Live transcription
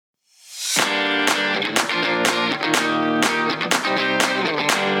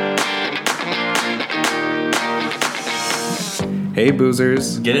Hey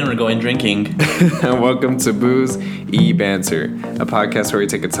boozers. Get in, we're going drinking. Welcome to Booze E-Banter, a podcast where we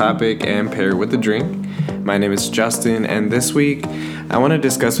take a topic and pair it with a drink. My name is Justin, and this week I want to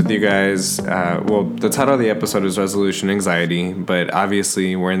discuss with you guys, the title of the episode is Resolution Anxiety, but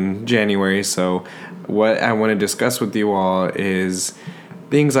obviously we're in January, so what I want to discuss with you all is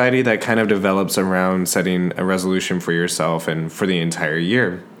the anxiety that kind of develops around setting a resolution for yourself and for the entire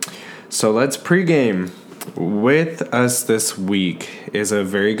year. So let's pregame. With us this week is a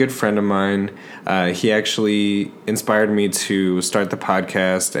very good friend of mine. He actually inspired me to start the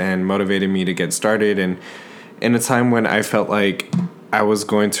podcast and motivated me to get started. And in a time when I felt like I was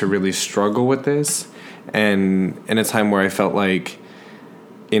going to really struggle with this, and in a time where I felt like,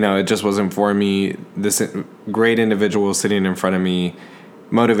 it just wasn't for me, this great individual sitting in front of me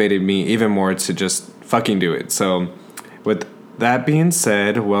motivated me even more to just fucking do it. So with that being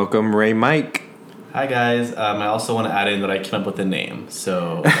said, welcome Ray Mike. Hi guys. I also want to add in that I came up with the name.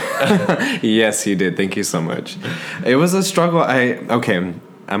 So Yes, you did. Thank you so much. It was a struggle. I'm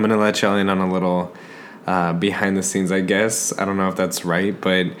gonna let y'all in on a little behind the scenes, I guess. I don't know if that's right,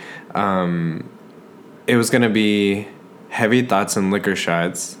 but it was gonna be heavy thoughts and liquor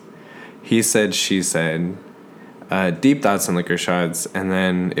shots. He said, she said. Deep thoughts and liquor shots, and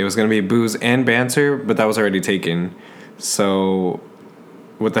then it was gonna be booze and banter, but that was already taken. So,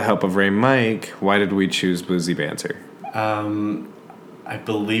 with the help of Ray Mike, why did we choose Boozy Banter? I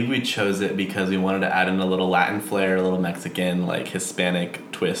believe we chose it because we wanted to add in a little Latin flair, a little Mexican, like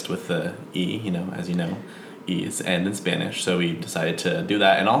Hispanic twist with the E, as you know, E is end in Spanish. So we decided to do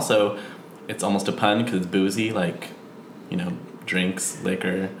that. And also, it's almost a pun because it's boozy, drinks,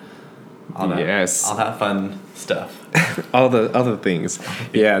 liquor, all that. Yes. All that fun stuff. All the other things.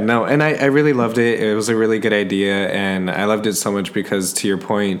 Yeah, no, and I really loved it. It was a really good idea, and I loved it so much because, to your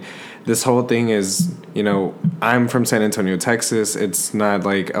point, this whole thing is, I'm from San Antonio, Texas. It's not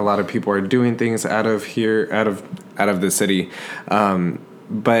like a lot of people are doing things out of here, out of the city.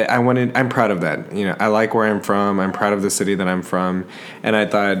 But I'm proud of that. I like where I'm from. I'm proud of the city that I'm from, and I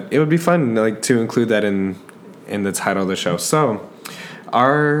thought it would be fun, to include that in the title of the show. So,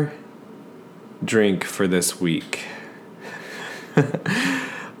 our drink for this week.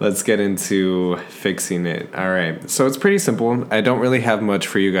 Let's get into fixing it. All right. So it's pretty simple. I don't really have much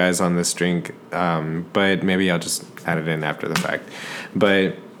for you guys on this drink, but maybe I'll just add it in after the fact.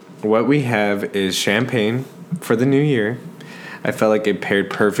 But what we have is champagne for the new year. I felt like it paired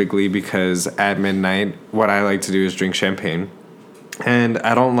perfectly because at midnight, what I like to do is drink champagne. And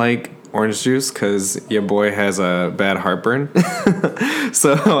I don't like orange juice because your boy has a bad heartburn.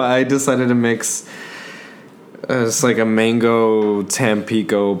 So I decided to mix it's like a mango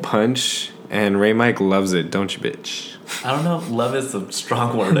Tampico punch, and Ray Mike loves it, don't you, bitch? I don't know if love is a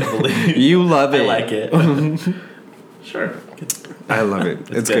strong word, I believe. You love it. I like it. Sure. I love it.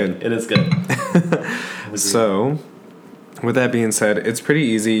 It's good. It is good. So, with that being said, it's pretty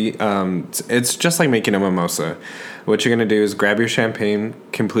easy. It's just like making a mimosa. What you're going to do is grab your champagne,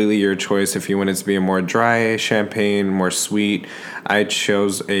 completely your choice. If you want it to be a more dry champagne, more sweet, I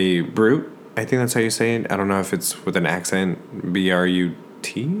chose a Brut. I think that's how you say it. I don't know if it's with an accent.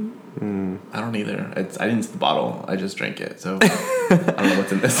 B-R-U-T? I don't either. I didn't see the bottle. I just drank it. So I don't know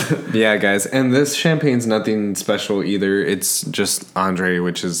what's in this. Yeah, guys. And this champagne's nothing special either. It's just Andre,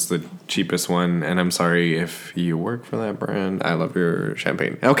 which is the cheapest one. And I'm sorry if you work for that brand. I love your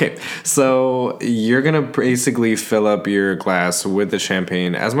champagne. Okay. So you're going to basically fill up your glass with the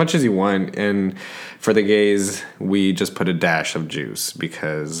champagne as much as you want. And for the gays, we just put a dash of juice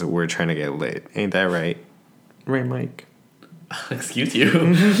because we're trying to get lit. Ain't that right? Right, Mike? Excuse you.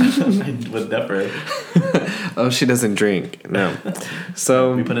 I would never. Oh, she doesn't drink. No.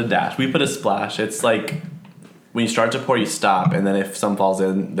 So we put a dash. We put a splash. It's like when you start to pour, you stop, and then if some falls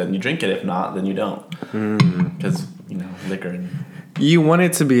in, then you drink it. If not, then you don't. Because liquor. And you want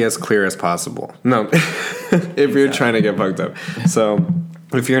it to be as clear as possible. No, if you're trying to get fucked up. So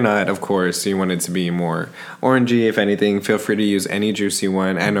if you're not, of course, you want it to be more orangey. If anything, feel free to use any juice you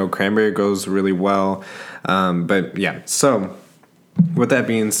want. I know cranberry goes really well. But yeah, so with that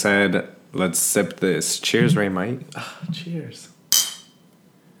being said, let's sip this. Cheers, Ray Mike. Oh, cheers.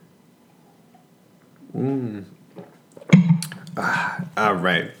 All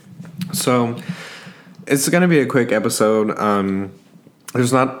right. So it's going to be a quick episode.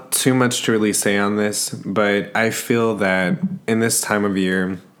 There's not too much to really say on this, but I feel that in this time of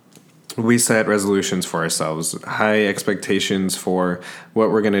year, we set resolutions for ourselves, high expectations for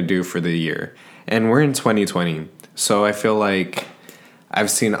what we're going to do for the year. And we're in 2020. So I feel like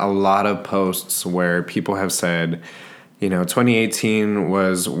I've seen a lot of posts where people have said, 2018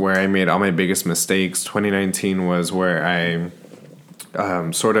 was where I made all my biggest mistakes. 2019 was where I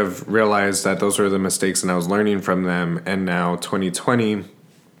sort of realized that those were the mistakes and I was learning from them. And now 2020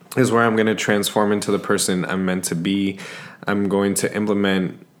 is where I'm going to transform into the person I'm meant to be. I'm going to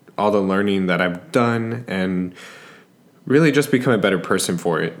implement all the learning that I've done and really just become a better person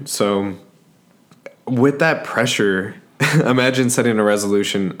for it. So with that pressure, imagine setting a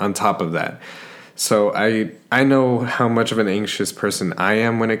resolution on top of that. So I know how much of an anxious person I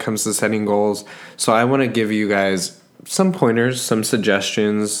am when it comes to setting goals. So I want to give you guys some pointers, some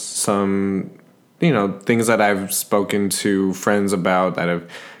suggestions, some, things that I've spoken to friends about that have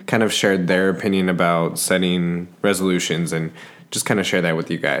kind of shared their opinion about setting resolutions, and just kind of share that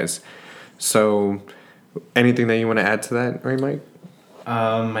with you guys. So anything that you want to add to that, right, Mike?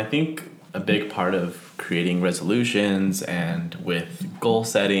 I think a big part of creating resolutions and with goal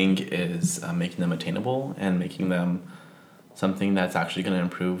setting is making them attainable and making them something that's actually going to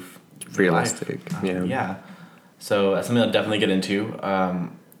improve realistic. Yeah. So that's something I'll definitely get into.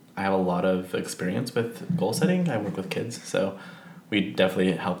 I have a lot of experience with goal setting. I work with kids, so we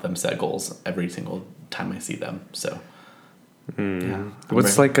definitely help them set goals every single time I see them. So, yeah.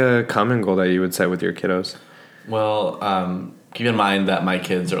 What's like a common goal that you would set with your kiddos? Well, keep in mind that my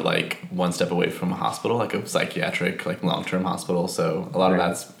kids are like one step away from a hospital, like a psychiatric, like long-term hospital. So a lot of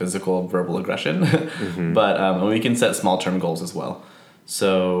that's physical, verbal aggression. Mm-hmm. But we can set small-term goals as well.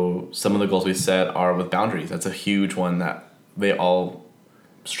 So some of the goals we set are with boundaries. That's a huge one that they all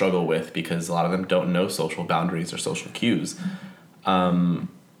struggle with because a lot of them don't know social boundaries or social cues. I'm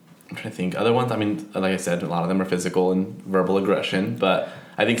trying to think. Other ones, I mean, like I said, a lot of them are physical and verbal aggression, but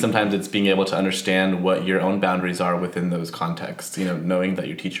I think sometimes it's being able to understand what your own boundaries are within those contexts, knowing that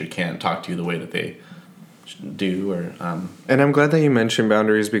your teacher can't talk to you the way that they do. And I'm glad that you mentioned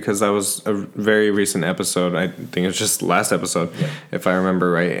boundaries because that was a very recent episode. I think it's just last episode, if I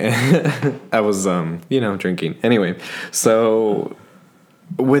remember right. I was, drinking. Anyway, so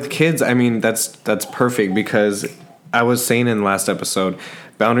with kids, I mean, that's perfect because I was saying in the last episode,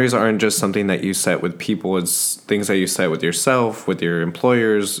 boundaries aren't just something that you set with people. It's things that you set with yourself, with your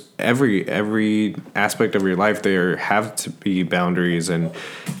employers. Every aspect of your life, there have to be boundaries, and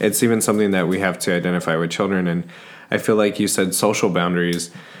it's even something that we have to identify with children. And I feel like you said social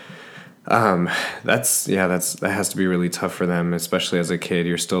boundaries. That has to be really tough for them, especially as a kid.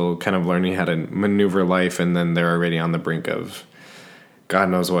 You're still kind of learning how to maneuver life, and then they're already on the brink of God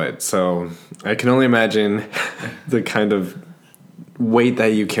knows what. So I can only imagine the kind of weight that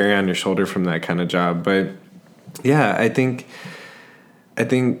you carry on your shoulder from that kind of job. But yeah, I think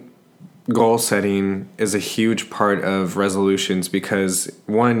goal setting is a huge part of resolutions because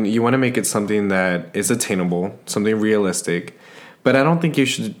one, you want to make it something that is attainable, something realistic, but I don't think you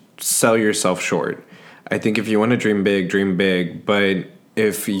should sell yourself short. I think if you want to dream big, but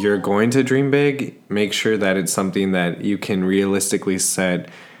if you're going to dream big, make sure that it's something that you can realistically set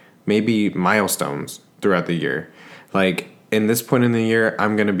maybe milestones throughout the year. Like, in this point in the year,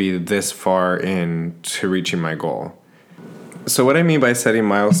 I'm going to be this far in to reaching my goal. So what I mean by setting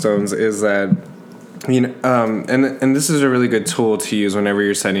milestones is that, and this is a really good tool to use whenever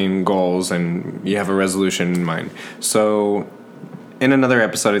you're setting goals and you have a resolution in mind. So in another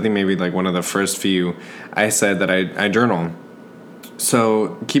episode, I think maybe like one of the first few, I said that I journal.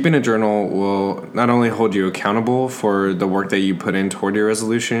 So keeping a journal will not only hold you accountable for the work that you put in toward your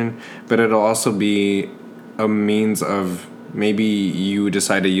resolution, but it'll also be a means of maybe you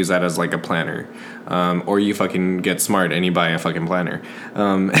decide to use that as like a planner, or you fucking get smart and you buy a fucking planner.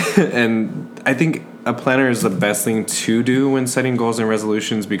 And I think a planner is the best thing to do when setting goals and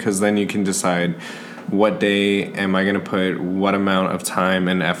resolutions because then you can decide what day am I going to put what amount of time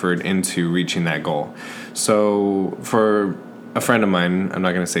and effort into reaching that goal. So for a friend of mine, I'm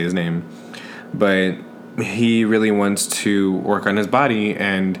not going to say his name, but he really wants to work on his body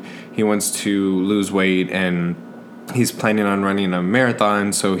and he wants to lose weight and he's planning on running a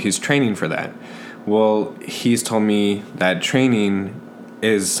marathon, so he's training for that. Well, he's told me that training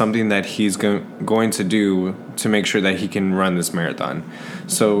is something that he's going to do to make sure that he can run this marathon.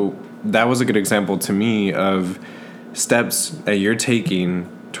 So that was a good example to me of steps that you're taking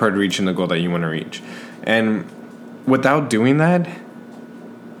toward reaching the goal that you want to reach. And without doing that,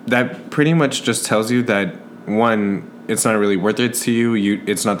 that pretty much just tells you that, one, it's not really worth it to you.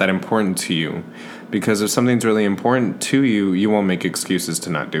 It's not that important to you. Because if something's really important to you, you won't make excuses to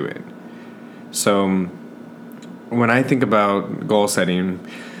not do it. So when I think about goal setting,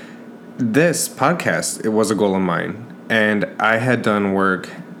 this podcast, it was a goal of mine. And I had done work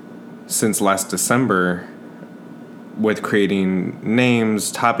since last December with creating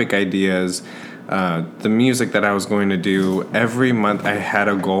names, topic ideas, the music that I was going to do. Every month I had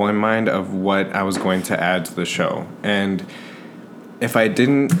a goal in mind of what I was going to add to the show. And if I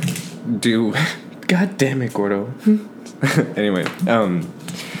didn't do, God damn it, Gordo. Anyway,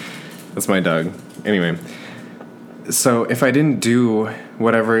 that's my dog. Anyway, so if I didn't do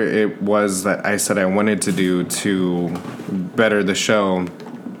whatever it was that I said I wanted to do to better the show,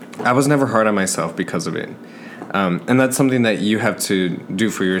 I was never hard on myself because of it. And that's something that you have to do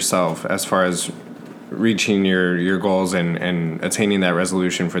for yourself as far as reaching your goals and attaining that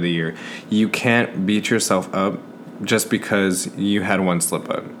resolution for the year. You can't beat yourself up just because you had one slip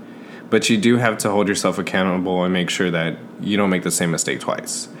up. But you do have to hold yourself accountable and make sure that you don't make the same mistake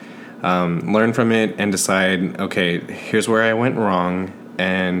twice. Learn from it and decide, okay, here's where I went wrong,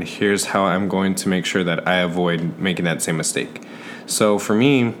 and here's how I'm going to make sure that I avoid making that same mistake. So for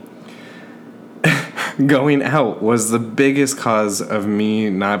me, going out was the biggest cause of me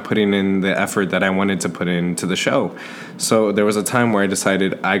not putting in the effort that I wanted to put into the show. So there was a time where I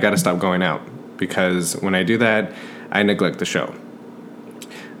decided I got to stop going out, because when I do that, I neglect the show.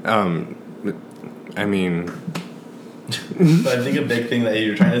 I mean... But I think a big thing that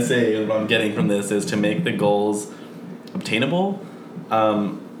you're trying to say, what I'm getting from this, is to make the goals obtainable.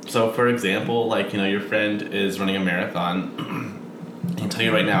 So for example, like, your friend is running a marathon. I can tell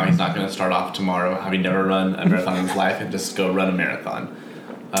you right now, he's not going to start off tomorrow having never run a marathon in his life and just go run a marathon.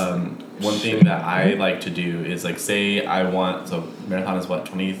 One thing that I like to do is, like, say I want, so marathon is what,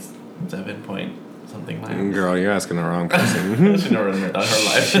 27 point something miles? Girl, you're asking the wrong person. She's never run a marathon in her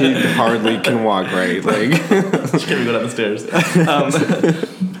life. She hardly can walk right. Like, she can't even go down the stairs.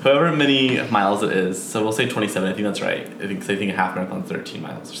 However many miles it is, so we'll say 27. I think that's right. I think a half marathon is 13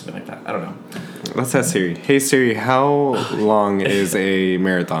 miles or something like that. I don't know. Let's ask Siri. Hey Siri, how long is a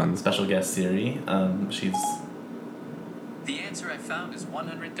marathon? Special guest Siri. She's. The answer I found is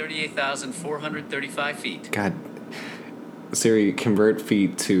 138,435 feet. God, Siri, convert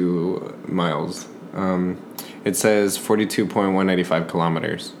feet to miles. It says 42.195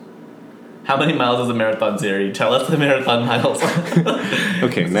 kilometers. How many miles is a marathon, Siri? Tell us the marathon miles.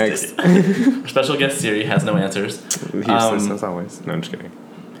 Okay, next. Our special guest Siri has no answers. Useless as always. No, I'm just kidding.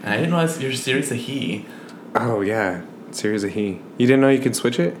 And I didn't realize your Siri's a he. Oh, yeah. Siri's a he. You didn't know you could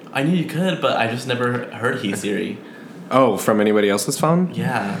switch it? I knew you could, but I just never heard he Siri. Oh, from anybody else's phone?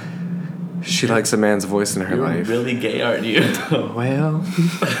 Yeah. She likes a man's voice in her You're life. really gay, aren't you? Well,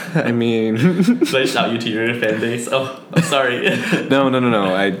 I mean... Should I shout you to your fan base? Oh, I'm sorry. No.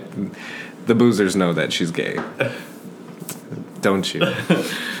 The boozers know that she's gay. Don't you?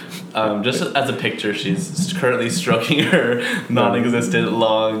 Just as a picture, she's currently stroking her non-existent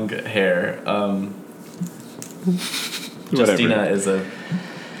long hair. Justina is a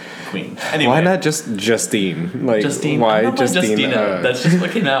queen. Anyway. Why not just Justine? Like, Justine? why Justine? Justina? That's just what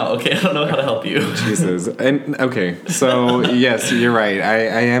came out. Okay, I don't know how to help you. Jesus. And okay, so yes, you're right.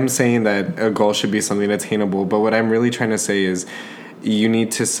 I am saying that a goal should be something attainable, but what I'm really trying to say is you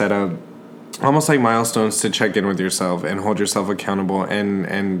need to set up almost like milestones to check in with yourself and hold yourself accountable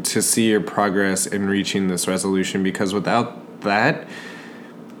and to see your progress in reaching this resolution, because without that,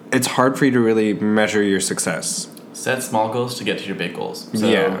 it's hard for you to really measure your success. Set small goals to get to your big goals. So,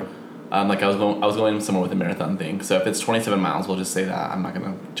 yeah. Like I was going somewhere with a marathon thing. So if it's 27 miles, we'll just say that. I'm not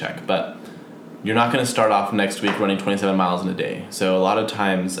going to check. But you're not going to start off next week running 27 miles in a day. So a lot of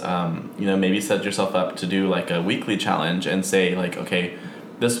times, maybe set yourself up to do like a weekly challenge and say like, okay,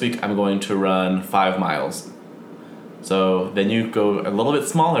 this week I'm going to run 5 miles. So then you go a little bit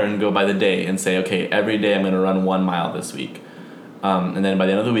smaller and go by the day and say, okay, every day I'm going to run 1 mile this week. And then by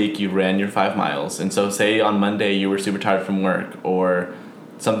the end of the week, you ran your 5 miles. And so say on Monday you were super tired from work, or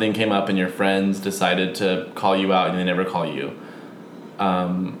something came up and your friends decided to call you out and they never call you.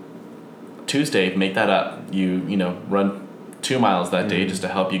 Tuesday, make that up. You run 2 miles that day just to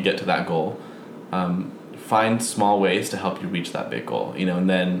help you get to that goal. Find small ways to help you reach that big goal, and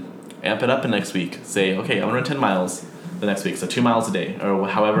then amp it up the next week. Say, okay, I'm gonna run 10 miles the next week, so 2 miles a day, or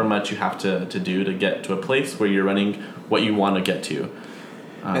however much you have to do to get to a place where you're running what you want to get to.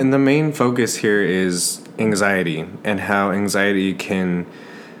 And the main focus here is anxiety, and how anxiety can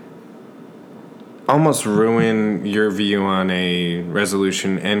almost ruin your view on a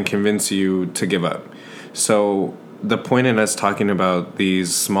resolution and convince you to give up. So the point in us talking about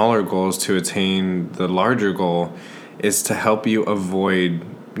these smaller goals to attain the larger goal is to help you avoid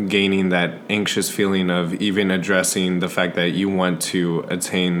gaining that anxious feeling of even addressing the fact that you want to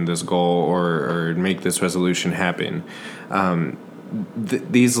attain this goal or make this resolution happen.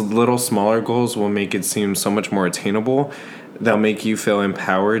 These little smaller goals will make it seem so much more attainable. They'll make you feel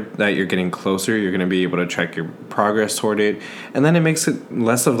empowered that you're getting closer. You're going to be able to track your progress toward it. And then it makes it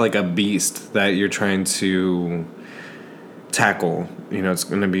less of like a beast that you're trying to tackle. It's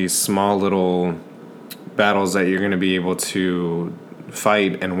going to be small little battles that you're going to be able to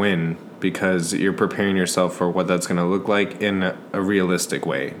fight and win because you're preparing yourself for what that's going to look like in a realistic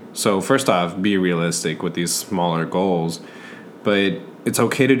way. So first off, be realistic with these smaller goals, but it's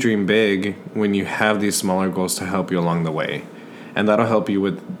okay to dream big when you have these smaller goals to help you along the way. And that'll help you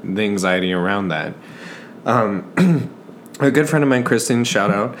with the anxiety around that. A good friend of mine, Kristen,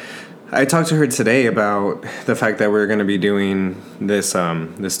 shout out. I talked to her today about the fact that we're going to be doing this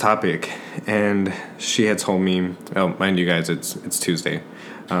this topic, and she had told me, oh, mind you guys, it's Tuesday.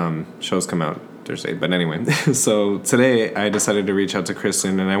 Shows come out Thursday, but anyway. So today I decided to reach out to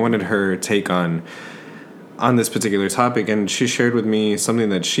Kristen, and I wanted her take on this particular topic, and she shared with me something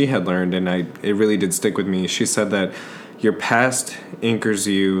that she had learned, and it really did stick with me. She said that your past anchors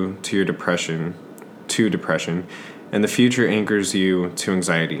you to depression, and the future anchors you to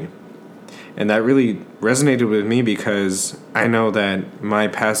anxiety. And that really resonated with me because I know that my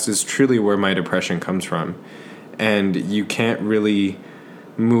past is truly where my depression comes from. And you can't really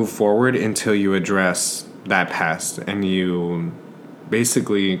move forward until you address that past and you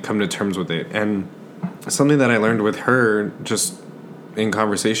basically come to terms with it. And something that I learned with her just in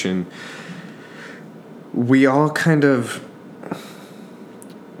conversation, we all kind of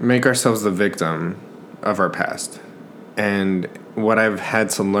make ourselves the victim of our past. And what I've had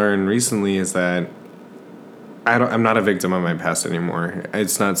to learn recently is that I'm not a victim of my past anymore.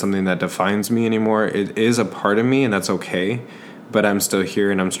 It's not something that defines me anymore. It is a part of me, and that's okay. But I'm still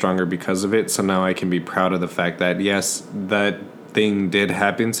here, and I'm stronger because of it. So now I can be proud of the fact that, yes, that thing did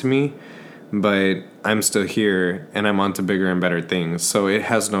happen to me, but I'm still here, and I'm on to bigger and better things. So it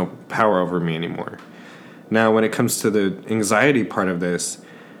has no power over me anymore. Now, when it comes to the anxiety part of this,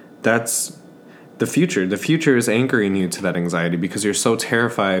 that's the future. The future is anchoring you to that anxiety because you're so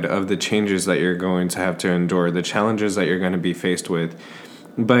terrified of the changes that you're going to have to endure, the challenges that you're going to be faced with.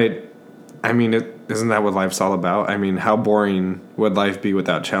 But, I mean, isn't that what life's all about? I mean, how boring would life be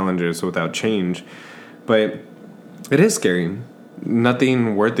without challenges, without change? But it is scary.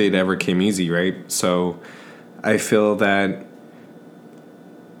 Nothing worth it ever came easy, right? So I feel that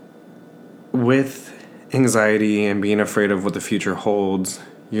with anxiety and being afraid of what the future holds,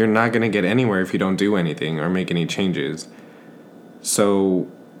 you're not going to get anywhere if you don't do anything or make any changes.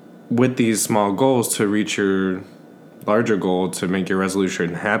 So with these small goals to reach your larger goal, to make your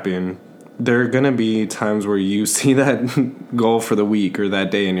resolution happen, there are going to be times where you see that goal for the week or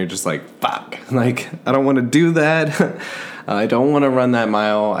that day and you're just like, fuck, like, I don't want to do that. I don't want to run that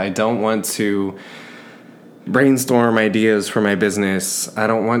mile. I don't want to brainstorm ideas for my business. I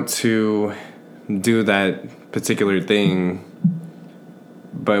don't want to do that particular thing.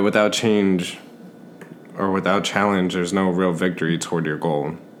 But without change or without challenge, there's no real victory toward your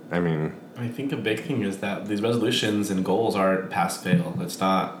goal. I mean, I think a big thing is that these resolutions and goals aren't pass fail. It's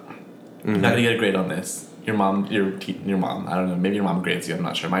not. You're not gonna get a grade on this. Your mom. I don't know. Maybe your mom grades you. I'm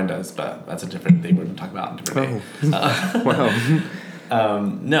not sure. Mine does, but that's a different thing we're gonna talk about on a different day. Wow.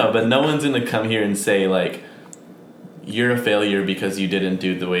 No, but no one's gonna come here and say like, you're a failure because you didn't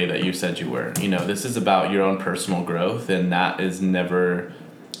do the way that you said you were. You know, this is about your own personal growth, and that is never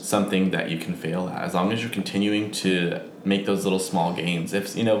something that you can fail at. As long as you're continuing to make those little small gains.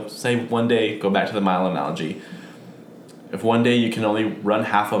 If, you know, say one day, go back to the mile analogy. If one day you can only run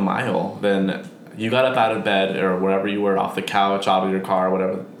half a mile, then you got up out of bed or wherever you were, off the couch, out of your car,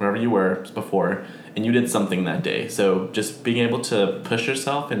 wherever you were before, and you did something that day. So just being able to push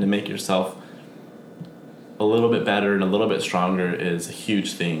yourself and to make yourself a little bit better and a little bit stronger is a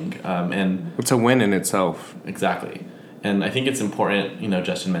huge thing. And it's a win in itself. Exactly. And I think it's important, you know,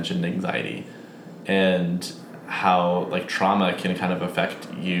 Justin mentioned anxiety and how like trauma can kind of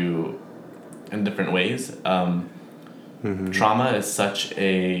affect you in different ways. Trauma is such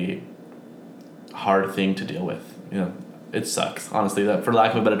a hard thing to deal with. You know, it sucks. Honestly, that for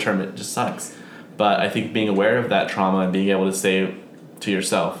lack of a better term, it just sucks. But I think being aware of that trauma and being able to say to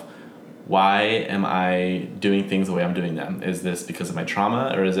yourself, why am I doing things the way I'm doing them? Is this because of my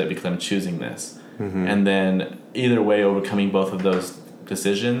trauma or is it because I'm choosing this? And then either way, overcoming both of those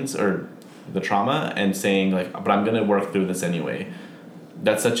decisions or the trauma and saying like, but I'm going to work through this anyway.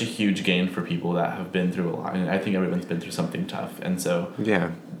 That's such a huge gain for people that have been through a lot. And I think everyone's been through something tough. And so... Yeah.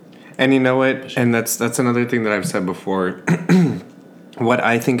 And you know what? And that's another thing that I've said before. What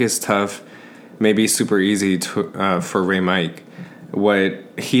I think is tough may be super easy to, for Ray Mike. What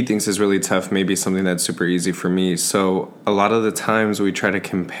he thinks is really tough may be something that's super easy for me. So a lot of the times we try to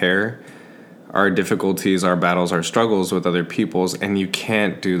compare our difficulties, our battles, our struggles with other people's, and you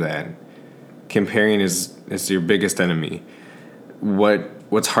can't do that. Comparing is your biggest enemy.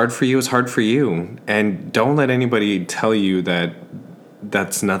 What's hard for you is hard for you. And don't let anybody tell you that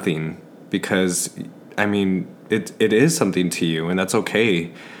that's nothing. Because, I mean, it is something to you, and that's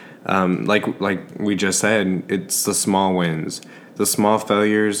okay. Like we just said, it's the small wins. The small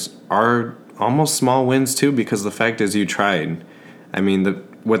failures are almost small wins too, because the fact is you tried. I mean,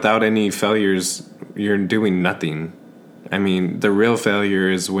 without any failures, you're doing nothing. I mean, the real failure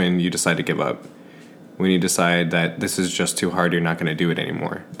is when you decide to give up. When you decide that this is just too hard, you're not going to do it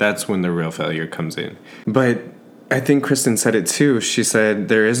anymore. That's when the real failure comes in. But I think Kristen said it too. She said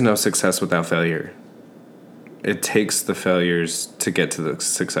there is no success without failure. It takes the failures to get to the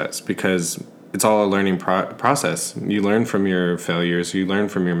success, because it's all a learning process. You learn from your failures. You learn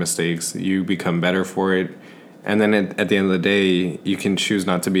from your mistakes. You become better for it. And then at the end of the day, you can choose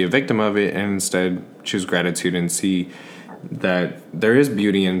not to be a victim of it and instead choose gratitude and see that there is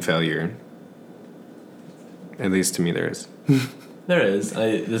beauty in failure. At least to me, there is. There is.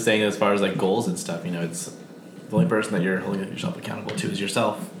 The saying as far as like goals and stuff, it's the only person that you're holding yourself accountable to is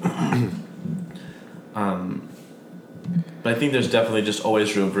yourself. But I think there's definitely just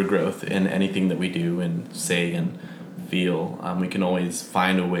always room for growth in anything that we do and say and feel. We can always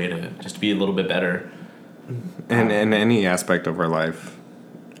find a way to just be a little bit better. And in any aspect of our life.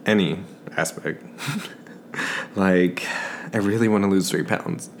 Any aspect. Like, I really want to lose 3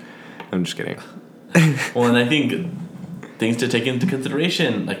 pounds. I'm just kidding. Well, and I think things to take into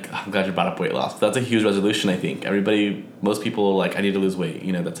consideration, like, I'm glad you brought up weight loss. That's a huge resolution, I think. Most people are like, I need to lose weight.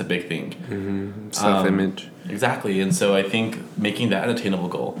 That's a big thing. Mm-hmm. Self-image. Exactly. And so I think making that an attainable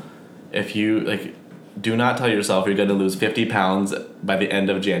goal. If you, do not tell yourself you're going to lose 50 pounds by the end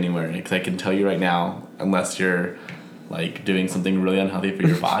of January. Because I can tell you right now, unless you're, doing something really unhealthy for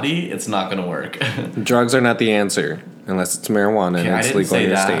your body, it's not going to work. Drugs are not the answer. Unless it's marijuana and it's legal in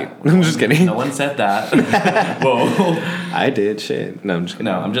your state. I'm just kidding. No one said that. Whoa. I did. Shit. No, I'm just kidding.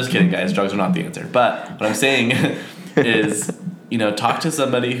 No, I'm just kidding, guys. Drugs are not the answer. But what I'm saying is, talk to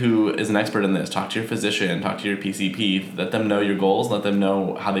somebody who is an expert in this. Talk to your physician. Talk to your PCP. Let them know your goals. Let them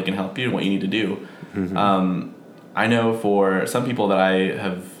know how they can help you and what you need to do. Mm-hmm. I know for some people that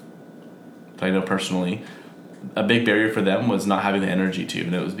I know personally, a big barrier for them was not having the energy to,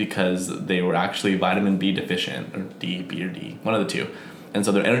 and it was because they were actually vitamin B deficient, or B or D, one of the two. And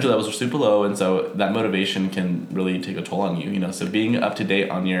so their energy levels are super low, and so that motivation can really take a toll on you. So being up to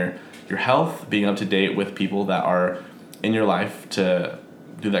date on your health, being up to date with people that are in your life to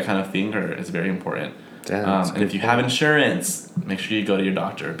do that kind of thing is very important. And if you have insurance, make sure you go to your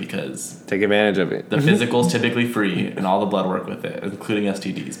doctor, because take advantage of it. The physical is typically free, and all the blood work with it, including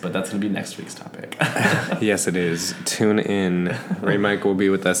STDs. But that's going to be next week's topic. Yes, it is. Tune in. Ray Mike will be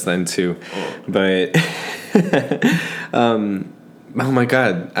with us then too. But oh my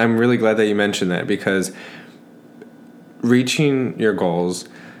God, I'm really glad that you mentioned that, because reaching your goals,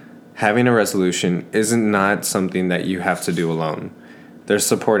 having a resolution, isn't not something that you have to do alone. There's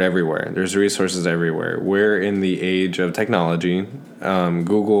support everywhere. There's resources everywhere. We're in the age of technology.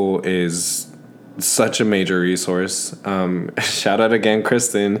 Google is such a major resource. Shout out again,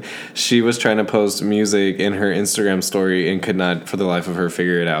 Kristen. She was trying to post music in her Instagram story and could not, for the life of her,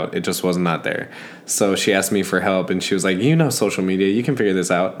 figure it out. It just was not there. So she asked me for help, and she was like, social media. You can figure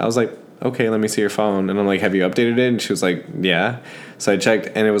this out. I was like, okay, let me see your phone. And I'm like, have you updated it? And she was like, yeah. So I checked,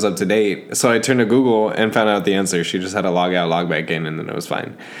 and it was up to date. So I turned to Google and found out the answer. She just had to log out, log back in, and then it was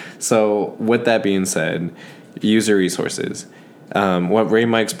fine. So with that being said, use your resources. What Ray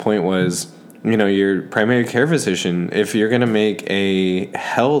Mike's point was, your primary care physician, if you're going to make a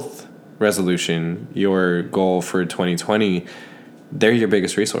health resolution your goal for 2020, they're your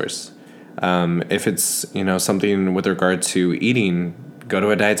biggest resource. If it's, something with regard to eating, go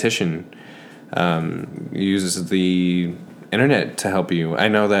to a dietitian. Use the internet to help you. I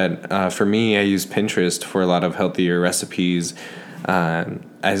know that for me, I use Pinterest for a lot of healthier recipes. I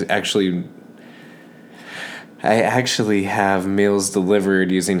actually have meals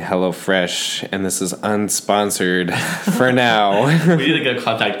delivered using HelloFresh, and this is unsponsored for now. We need to go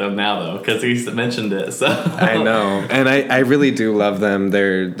contact them now, though, because we mentioned it. So I know, and I really do love them.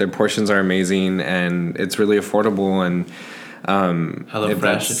 Their portions are amazing, and it's really affordable. And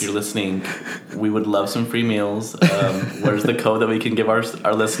HelloFresh, if you're listening, we would love some free meals. Where's the code that we can give our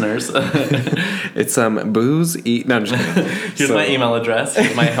listeners? It's booze eat. No, I'm just kidding. Here's my email address.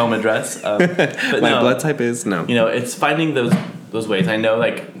 Here's my home address. But my blood type is no. It's finding those ways. I know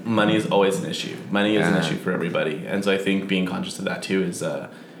money is always an issue. Money is an issue for everybody, and so I think being conscious of that too is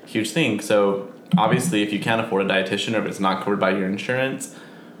a huge thing. So obviously, if you can't afford a dietitian, or if it's not covered by your insurance,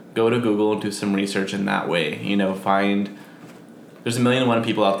 go to Google and do some research in that way. Find there's 1,000,001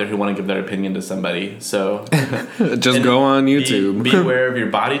 people out there who want to give their opinion to somebody. So just go on YouTube. Be aware of your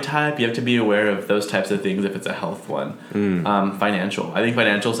body type. You have to be aware of those types of things if it's a health one. Financial. I think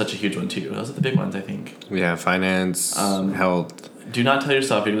financial is such a huge one too. Those are the big ones, I think. Yeah, finance, health. Do not tell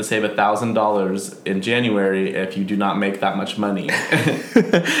yourself you're going to save $1,000 in January if you do not make that much money.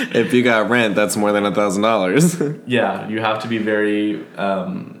 If you got rent, that's more than $1,000. Yeah, you have to be very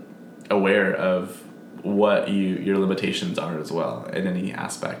aware of what your limitations are as well in any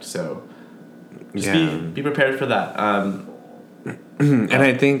aspect. So just be prepared for that. And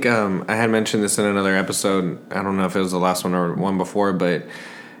I think I had mentioned this in another episode. I don't know if it was the last one or one before, but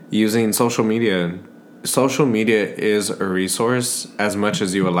using social media. Social media is a resource as much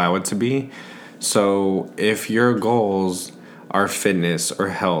as you allow it to be. So if your goals are fitness or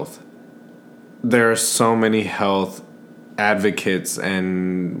health, there are so many health advocates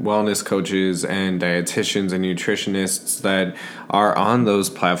and wellness coaches and dietitians and nutritionists that are on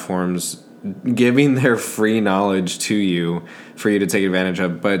those platforms giving their free knowledge to you for you to take advantage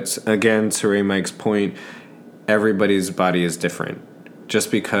of. But again, to Ray Mike's point, everybody's body is different. Just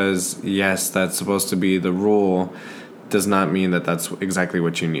because, yes, that's supposed to be the rule does not mean that that's exactly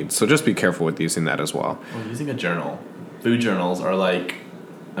what you need. So just be careful with using that as well. Well, using a journal. Food journals are like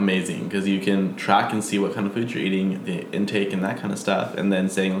amazing because you can track and see what kind of food you're eating, the intake and that kind of stuff, and then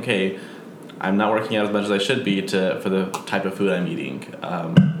saying, okay, I'm not working out as much as I should be for the type of food I'm eating.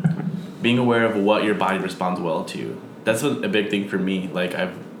 Being aware of what your body responds well to. That's a big thing for me. Like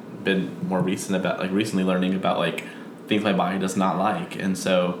I've been more recently learning about like things my body does not like, and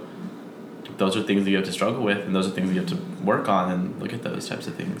so those are things that you have to struggle with, and those are things that you have to work on and look at those types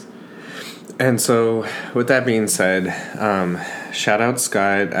of things. And so with that being said, shout out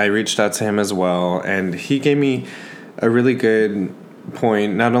Scott. I reached out to him as well, and he gave me a really good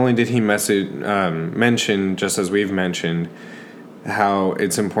point. Not only did he mention, just as we've mentioned, how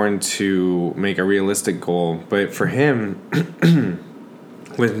it's important to make a realistic goal, but for him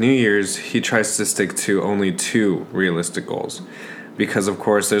with New Year's, he tries to stick to only 2 realistic goals because, of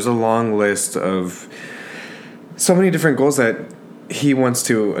course, there's a long list of so many different goals that he wants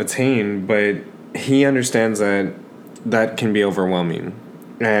to attain, but he understands that that can be overwhelming.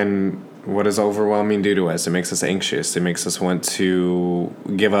 And what does overwhelming do to us? It makes us anxious. It makes us want to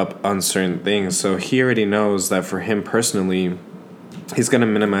give up on certain things. So he already knows that for him personally, he's going to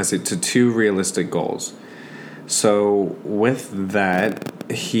minimize it to 2 realistic goals. So with that,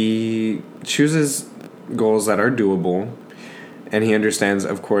 he chooses goals that are doable, and he understands,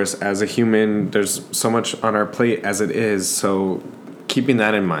 of course, as a human, there's so much on our plate as it is, so keeping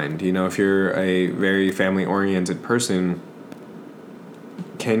that in mind, if you're a very family-oriented person,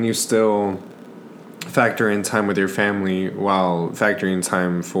 can you still factor in time with your family while factoring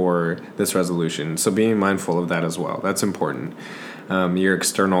time for this resolution? So being mindful of that as well, that's important. Your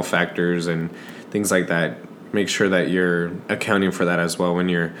external factors and things like that, make sure that you're accounting for that as well when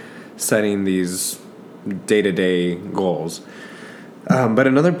you're setting these day-to-day goals. But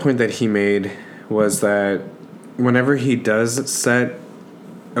another point that he made was that whenever he does set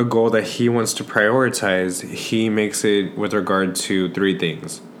a goal that he wants to prioritize, he makes it with regard to 3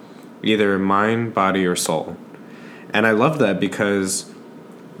 things, either mind, body, or soul. And I love that because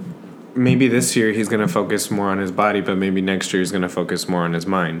maybe this year he's going to focus more on his body, but maybe next year he's going to focus more on his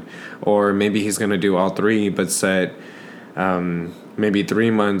mind. Or maybe he's going to do all 3, but set maybe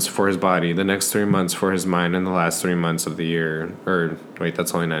 3 months for his body, the next 3 months for his mind, and the last 3 months of the year. Or, wait,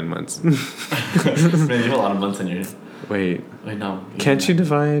 that's only 9 months. Man, you have a lot of months in your... Wait, no. Can't you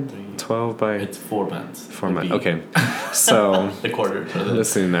divide 12 by... It's 4 months. 4 months, okay. So... the quarter.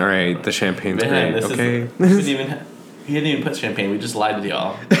 Listen, all right, the champagne's great, okay? He didn't even put champagne. We just lied to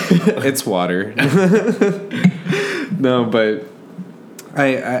y'all. It's water. No, but I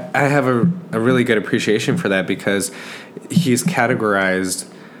have a really good appreciation for that because he's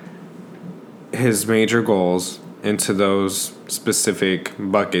categorized his major goals into those specific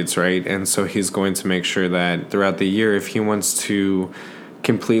buckets, right? And so he's going to make sure that throughout the year, if he wants to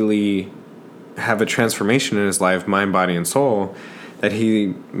completely have a transformation in his life, mind, body, and soul, that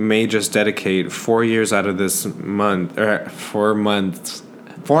he may just dedicate 4 years out of this month, or 4 months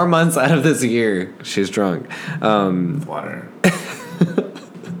out of this year. She's drunk. Water.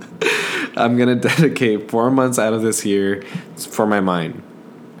 I'm going to dedicate 4 months out of this year for my mind.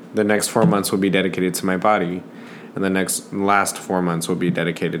 The next 4 months will be dedicated to my body. And the last 4 months will be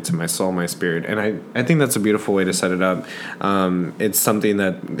dedicated to my soul, my spirit. And I think that's a beautiful way to set it up. It's something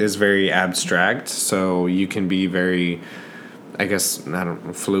that is very abstract, so you can be very...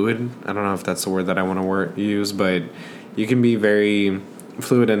 fluid. I don't know if that's the word that I want to use, but you can be very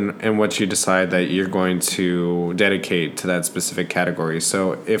fluid in what you decide that you're going to dedicate to that specific category.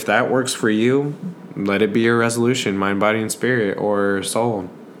 So if that works for you, let it be your resolution, mind, body, and spirit, or soul,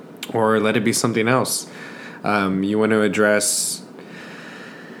 or let it be something else. You want to address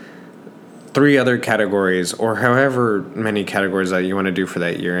 3 other categories, or however many categories that you want to do for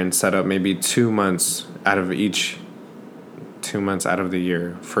that year, and set up maybe 2 months out of the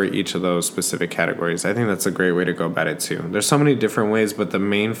year for each of those specific categories. I think that's a great way to go about it too. There's so many different ways, but the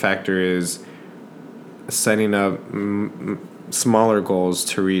main factor is setting up smaller goals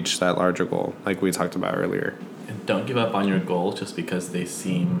to reach that larger goal, like we talked about earlier. And don't give up on your goals just because they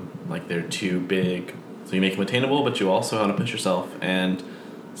seem like they're too big. So you make them attainable, but you also want to push yourself and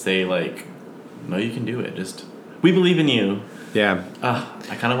say, like, no, you can do it. Just, we believe in you. Yeah.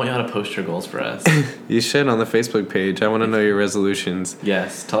 I kind of want you to post your goals for us. You should on the Facebook page. I want to know your resolutions.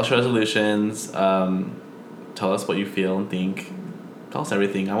 Yes. Tell us your resolutions. Tell us what you feel and think. Tell us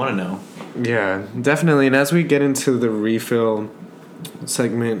everything. I want to know. Yeah, definitely. And as we get into the refill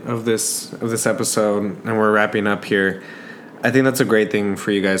segment of this episode, and we're wrapping up here, I think that's a great thing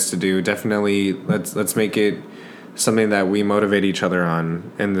for you guys to do. Definitely, let's make it something that we motivate each other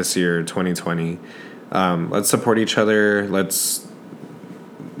on in this year, 2020. Let's support each other.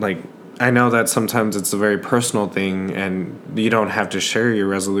 I know that sometimes it's a very personal thing and you don't have to share your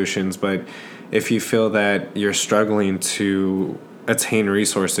resolutions, but if you feel that you're struggling to attain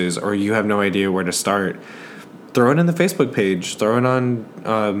resources or you have no idea where to start, throw it in the Facebook page, throw it on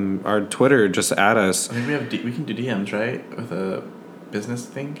our Twitter, just add us. I think we can do DMs, right? With a business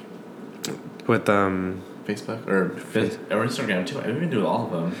thing? With Facebook or Instagram too. We can do all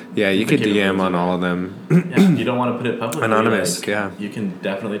of them. Yeah, you could DM on all of them. Yeah, you don't want to put it publicly. Anonymous, yeah. You can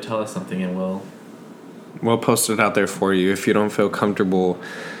definitely tell us something and we'll post it out there for you. If you don't feel comfortable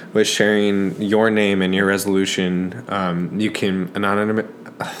with sharing your name and your resolution, you can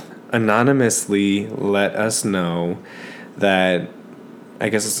anonymously let us know that. I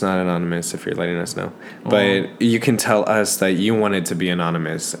guess it's not anonymous if you're letting us know. But you can tell us that you want it to be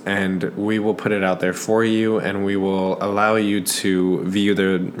anonymous, and we will put it out there for you, and we will allow you to view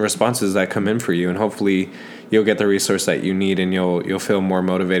the responses that come in for you, and hopefully you'll get the resource that you need, and you'll feel more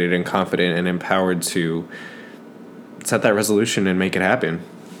motivated and confident and empowered to set that resolution and make it happen.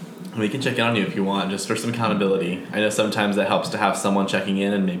 We can check in on you if you want, just for some accountability. I know sometimes it helps to have someone checking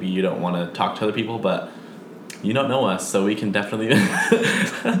in, and maybe you don't want to talk to other people, but you don't know us, so we can definitely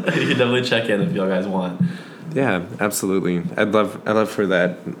check in if you guys want. Yeah, absolutely. I'd love for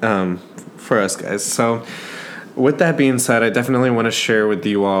that for us guys. So with that being said, I definitely want to share with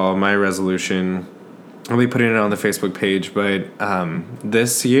you all my resolution. I'll be putting it on the Facebook page, but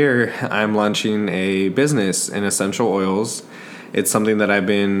this year I'm launching a business in essential oils. It's something that I've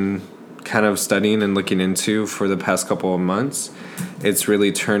been kind of studying and looking into for the past couple of months. It's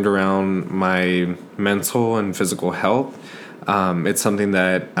really turned around my mental and physical health. It's something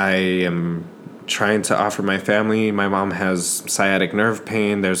that I am trying to offer my family. My mom has sciatic nerve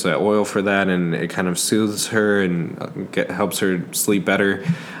pain. There's an oil for that, and it kind of soothes her and helps her sleep better.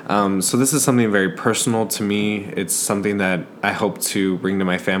 So this is something very personal to me. It's something that I hope to bring to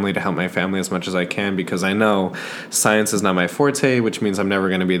my family, to help my family as much as I can, because I know science is not my forte, which means I'm never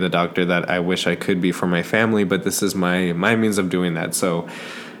going to be the doctor that I wish I could be for my family, but this is my means of doing that. So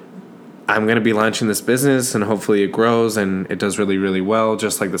I'm going to be launching this business, and hopefully it grows and it does really, really well.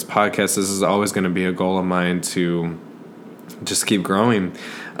 Just like this podcast, this is always going to be a goal of mine to just keep growing.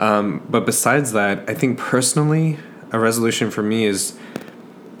 But besides that, I think personally, a resolution for me is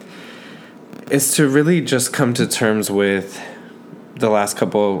to really just come to terms with the last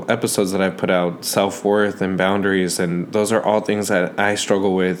couple episodes that I've put out, self-worth and boundaries, and those are all things that I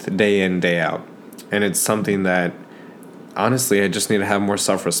struggle with day in, day out. And it's something that, honestly, I just need to have more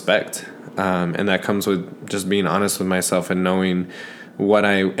self-respect. And that comes with just being honest with myself and knowing what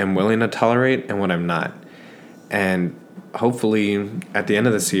I am willing to tolerate and what I'm not. And hopefully, at the end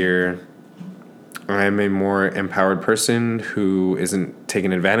of this year, I'm a more empowered person who isn't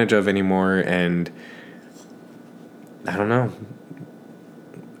taken advantage of anymore. And I don't know.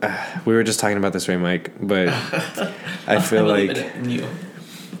 We were just talking about this, right, Mike? But I feel like,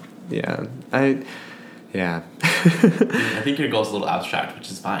 yeah, I think your goal's a little abstract, which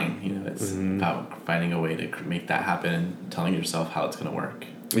is fine. You know, it's about finding a way to make that happen and telling yourself how it's going to work.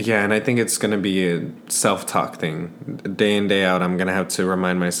 Yeah, and I think it's going to be a self-talk thing. Day in, day out, I'm going to have to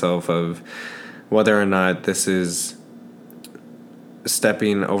remind myself of whether or not this is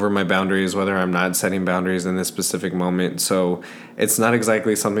stepping over my boundaries, whether I'm not setting boundaries in this specific moment. So it's not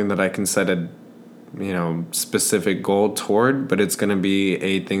exactly something that I can set a specific goal toward, but it's going to be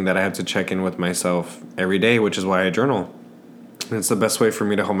a thing that I have to check in with myself every day, which is why I journal. it's the best way for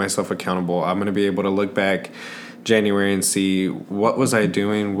me to hold myself accountable. I'm going to be able to look back January and see what was I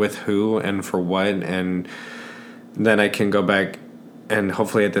doing with who and for what, and then I can go back and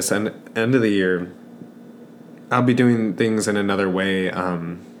hopefully at this end of the year, I'll be doing things in another way,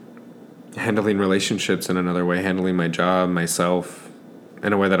 handling relationships in another way, handling my job, myself,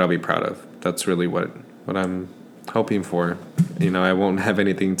 in a way that I'll be proud of. That's really what I'm hoping for. I won't have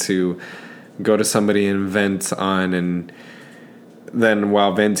anything to go to somebody and vent on, and then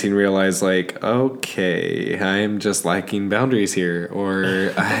while venting realize like, okay, I'm just lacking boundaries here,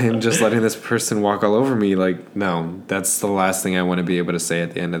 or I'm just letting this person walk all over me. Like, no, that's the last thing I want to be able to say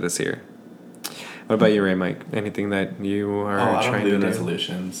at the end of this year. What about you, Ray Mike? Anything that you are I trying don't to believe in do?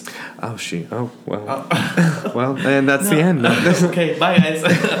 Resolutions. Oh, shoot. Oh, well. Well, and that's the end. Okay, bye, guys.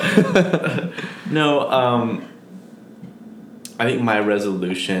 No, I think my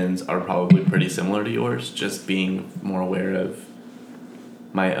resolutions are probably pretty similar to yours, just being more aware of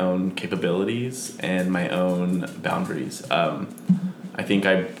my own capabilities and my own boundaries. I think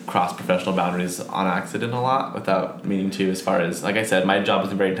I cross professional boundaries on accident a lot without meaning to, as far as, like I said, my job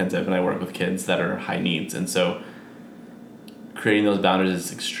is very intensive and I work with kids that are high needs. And so creating those boundaries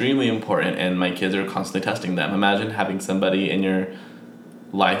is extremely important, and my kids are constantly testing them. Imagine having somebody in your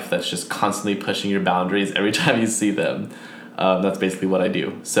life that's just constantly pushing your boundaries every time you see them. That's basically what I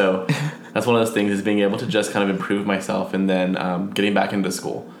do. So that's one of those things, is being able to just kind of improve myself, and then getting back into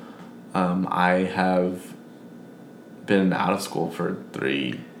school. I have been out of school for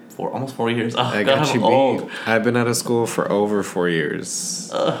almost 4 years. Oh, I got you beat. I've been out of school for over 4 years.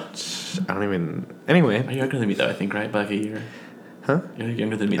 I don't even... Anyway. You're younger than me, though, I think, right? By like a year. Huh? You're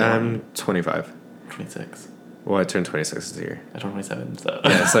younger than me, though. I'm 25. 26. Well, I turned 26 this year. I turned 27, so...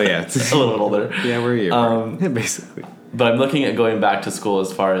 Yeah, a little bit older. Yeah, we're a year apart, basically. But I'm looking at going back to school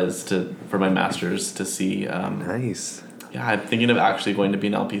as far as for my master's to see... nice. Yeah, I'm thinking of actually going to be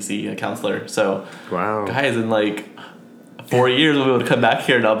an LPC, a counselor. So, wow. Guys, in like 4 years, we'll be able to come back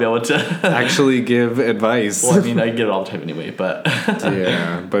here and I'll be able to... actually give advice. Well, I mean, I get it all the time anyway, but...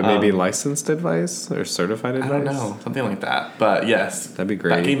 yeah, but maybe licensed advice or certified advice? I don't know, something like that. But yes. That'd be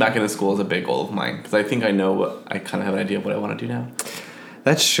great. Getting back into school is a big goal of mine, because I think I kind of have an idea of what I want to do now.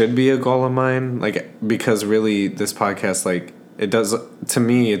 That should be a goal of mine, because really this podcast, it does, to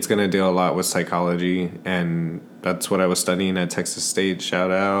me, it's going to deal a lot with psychology, and that's what I was studying at Texas State, shout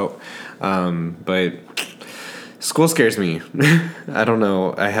out. But school scares me. I don't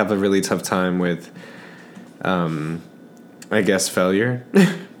know. I have a really tough time with, I guess, failure.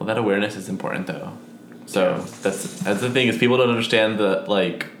 Well, that awareness is important, though. So that's the thing, is people don't understand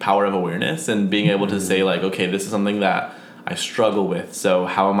the power of awareness and being able to say okay, this is something that I struggle with. So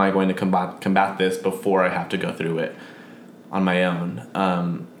how am I going to combat this before I have to go through it on my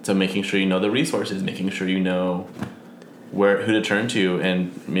own? So making sure you know the resources, making sure you know who to turn to,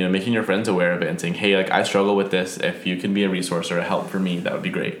 and making your friends aware of it and saying, hey, I struggle with this. If you can be a resource or a help for me, that would be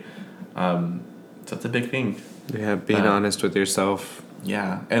great. So that's a big thing. Yeah, being honest with yourself.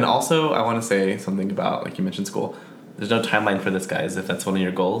 Yeah, and also I want to say something about, you mentioned school. There's no timeline for this, guys. If that's one of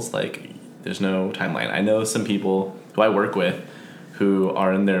your goals, there's no timeline. I know some people who I work with who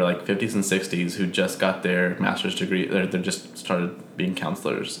are in their 50s and 60s who just got their master's degree. They just started being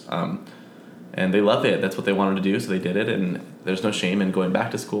counselors, and they love it. That's what they wanted to do, so they did it. And there's no shame in going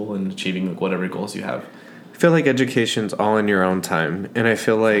back to school and achieving whatever goals you have. I feel like education's all in your own time, and I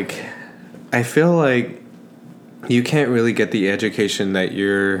feel like you can't really get the education that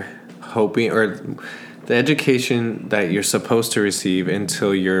you're hoping, or the education that you're supposed to receive,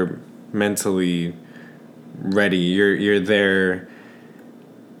 until you're mentally ready. You're there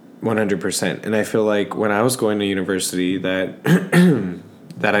 100%. And I feel like when I was going to university that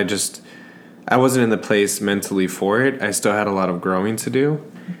that I wasn't in the place mentally for it. I still had a lot of growing to do.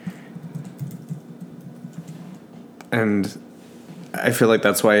 And I feel like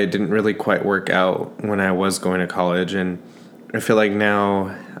that's why it didn't really quite work out when I was going to college. And I feel like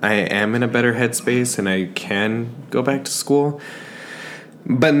now I am in a better headspace and I can go back to school.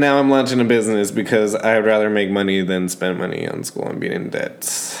 But now I'm launching a business because I'd rather make money than spend money on school and be in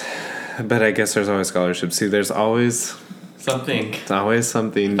debt. But I guess there's always scholarships. See, there's always something. It's always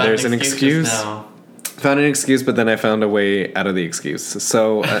something. There's an excuse. Found an excuse, but then I found a way out of the excuse.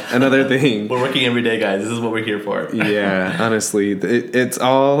 So another thing. We're working every day, guys. This is what we're here for. Yeah, honestly, it's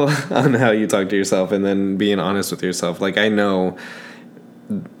all on how you talk to yourself and then being honest with yourself. I know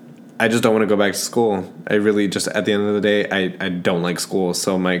I just don't want to go back to school. I really just, at the end of the day, I don't like school.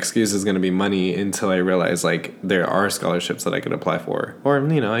 So my excuse is going to be money until I realize, there are scholarships that I could apply for. Or,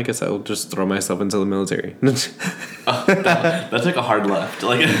 I guess I'll just throw myself into the military. That took a hard left.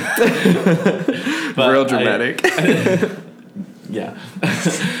 Real dramatic. Yeah.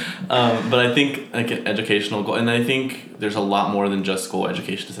 But I think like an educational goal, and I think there's a lot more than just school.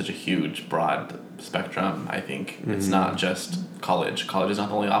 Education is such a huge, broad spectrum. I think it's not just college. College is not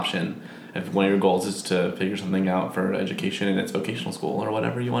the only option. If one of your goals is to figure something out for education and it's vocational school or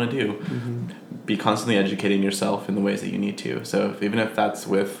whatever you want to do, be constantly educating yourself in the ways that you need to. So even if that's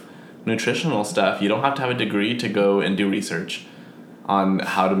with nutritional stuff, you don't have to have a degree to go and do research on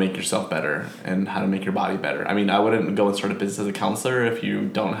how to make yourself better and how to make your body better. I mean, I wouldn't go and start a business as a counselor if you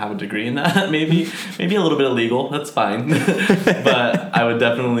don't have a degree in that. maybe a little bit illegal, that's fine. But I would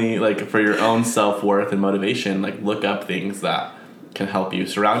definitely, like, for your own self-worth and motivation, like, look up things that can help you.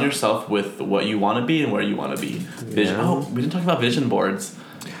 Surround yourself with what you want to be and where you want to be. Vision. Yeah. Oh, we didn't talk about vision boards.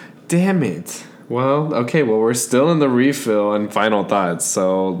 Damn it. Well, okay, well, we're still in the refill and final thoughts,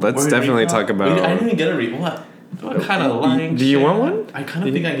 so let's definitely talk about... I didn't even get a what? What kind of lying Do you want one? I kind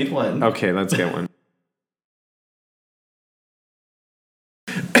of think I need one. Okay, let's get one.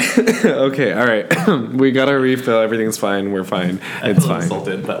 Okay, all right. We got our refill. Everything's fine. We're fine. It's fine.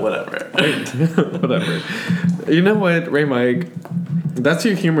 Insulted, but whatever. Whatever. You know what, Ray Mike? That's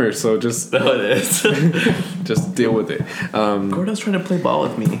your humor, so just... No, it is. Just deal with it. Gordo's trying to play ball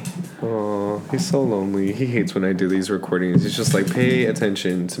with me. Oh, he's so lonely. He hates when I do these recordings. He's just like, pay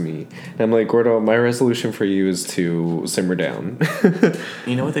attention to me. And I'm like, Gordo, my resolution for you is to simmer down.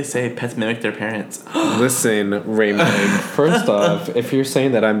 You know what they say? Pets mimic their parents. Listen, Raymond, first off, if you're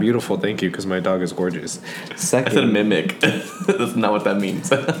saying that I'm beautiful, thank you, because my dog is gorgeous. Second, I said mimic. That's not what that means.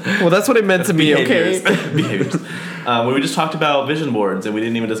 Well, that's what it meant to me, okay? Behaviors. We just talked about vision boards, and we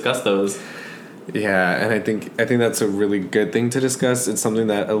didn't even discuss those. Yeah, and I think that's a really good thing to discuss. It's something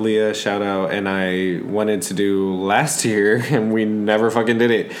that Aaliyah, shout out, and I wanted to do last year, and we never fucking did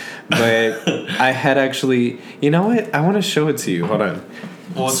it. But I had actually... You know what? I want to show it to you. Hold on.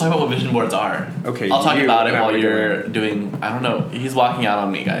 Well, let's talk about what vision boards are. Okay. I'll talk about it while you're doing... I don't know. He's walking out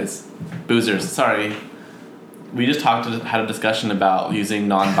on me, guys. Boozers. Sorry. We just had a discussion about using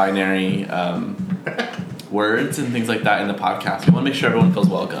non-binary words and things like that in the podcast. We want to make sure everyone feels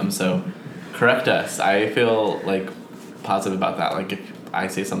welcome, so... Correct us. I feel like positive about that. Like if I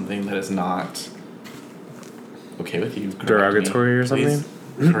say something that is not okay with you, derogatory or something,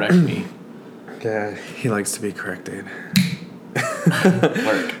 correct me. Yeah, he likes to be corrected.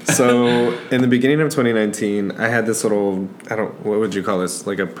 Work. So in the beginning of 2019, I had this little, what would you call this?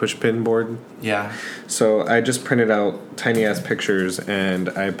 Like a push pin board? Yeah. So I just printed out tiny ass pictures and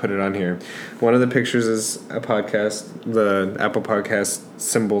I put it on here. One of the pictures is a podcast, the Apple Podcast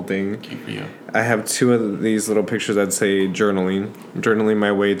symbol thing. Good for you. I have two of these little pictures that say journaling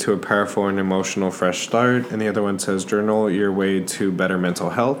my way to a powerful and emotional fresh start. And the other one says journal your way to better mental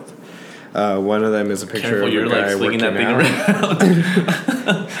health. One of them is a picture of a guy working that thing around.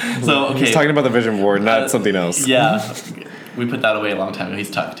 So, okay. He's talking about the vision board, not something else. Yeah. We put that away a long time ago. He's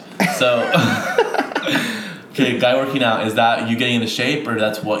tucked. So, okay, guy working out, is that you getting into shape or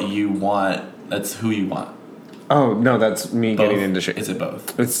that's what you want? That's who you want? Oh, no, that's me both? getting into shape. Is it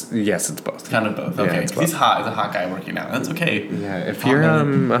both? Yes, it's both. It's kind of both. Okay. Yeah, he's hot. He's a hot guy working out. That's okay. Yeah, if you're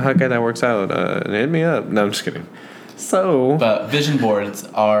a hot guy that works out, hit me up. No, I'm just kidding. But vision boards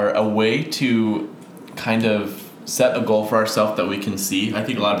are a way to kind of set a goal for ourselves that we can see. I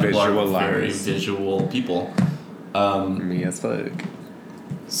think a lot of people are very visual people. Me as fuck.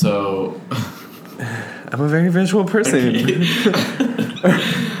 So... I'm a very visual person.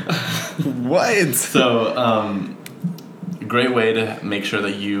 What? So, great way to make sure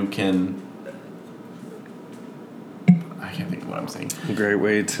that you can... I can't think of what I'm saying. Great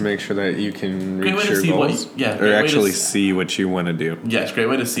way to make sure that you can reach your goals. Or actually see what you want to do. Yes, great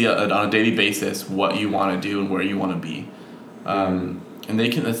way to see on a daily basis what you want to do and where you want to be. And they're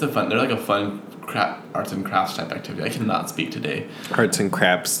like a fun arts and crafts type activity. I cannot speak today. Arts and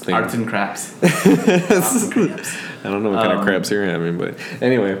crafts thing. Arts and crafts. I don't know what kind of crafts you're having, but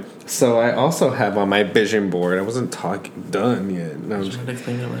anyway. So I also have on my vision board, I wasn't done yet. No, I'm trying to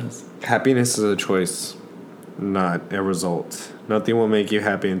explain what it is. Happiness is a choice, not a result. Nothing will make you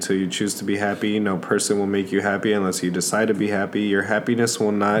happy until you choose to be happy. No person will make you happy unless you decide to be happy. Your happiness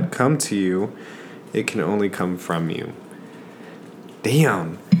will not come to you. It can only come from you.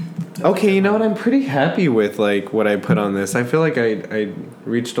 Damn. Okay, you know what? I'm pretty happy with like what I put on this. I feel like I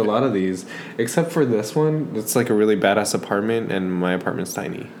reached a lot of these, except for this one. It's like a really badass apartment, and my apartment's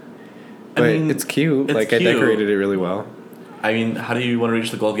tiny. But it's cute. I decorated it really well. I mean, how do you want to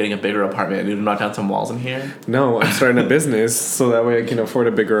reach the goal of getting a bigger apartment? You knock down some walls in here? No, I'm starting a business so that way I can afford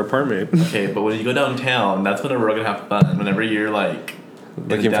a bigger apartment. Okay, but when you go downtown, that's when we're going to have fun. Whenever you're like...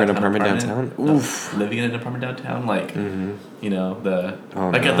 Looking for an apartment downtown? Oof. Living in an apartment downtown, like, you know, at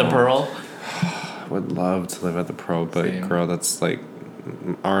the Pearl. would love to live at the Pro, but Same. girl, that's like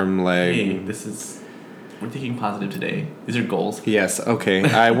arm, leg. Hey, we're thinking positive today. These are goals. Yes, okay.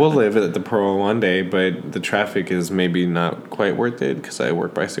 I will live at the Pro one day, but the traffic is maybe not quite worth it because I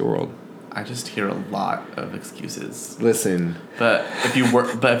work by SeaWorld. I just hear a lot of excuses. Listen, But if you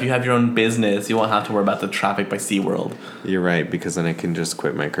have your own business, you won't have to worry about the traffic by SeaWorld. you're right, because then I can just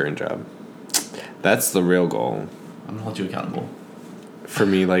quit my current job. That's the real goal. I'm gonna hold you accountable. For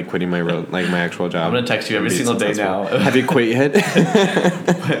me, like quitting my my actual job. I'm gonna text you every Be single day successful. now. Have you quit yet?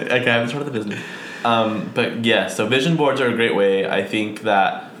 Okay, I haven't started the business. But yeah, so vision boards are a great way. I think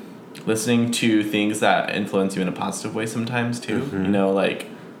that listening to things that influence you in a positive way sometimes too. Mm-hmm. You know, like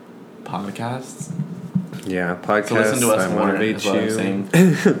podcasts. Yeah, podcasts So listen to us that more. motivate Is what I'm you. saying.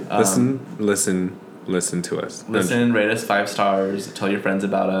 Listen to us. Listen, rate us 5 stars. Tell your friends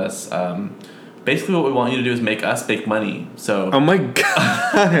about us. Basically, what we want you to do is make us make money. So Oh my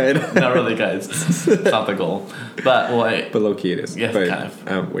god. not really, guys. It's not the goal. But well, But low key it is. Yes, but, kind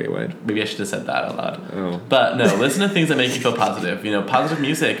of. Wait, what? maybe I should have said that out loud. Oh. But no, listen to things that make you feel positive. You know, positive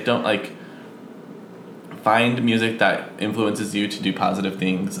music. Don't find music that influences you to do positive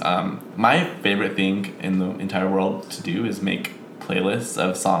things. My favorite thing in the entire world to do is make playlists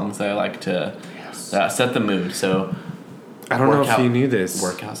of songs that I like to set the mood. So I don't know if you knew this.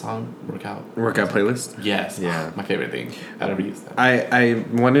 Workout playlist? Yes. Yeah. My favorite thing. I never use that. I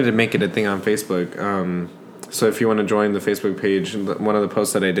wanted to make it a thing on Facebook. So if you want to join the Facebook page, one of the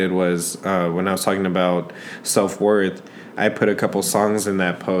posts that I did was when I was talking about self-worth, I put a couple songs in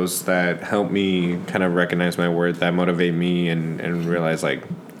that post that help me kind of recognize my worth, that motivate me and realize like,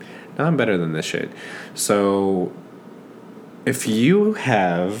 no, I'm better than this shit. So if you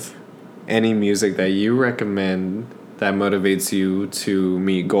have any music that you recommend that motivates you to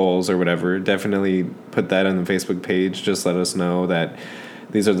meet goals or whatever, definitely put that on the Facebook page. Just let us know that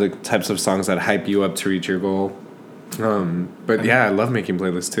these are the types of songs that hype you up to reach your goal. But yeah, I love making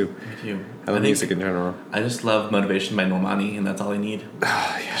playlists too. Me too. I love music in general. I just love Motivation by Normani, and that's all I need.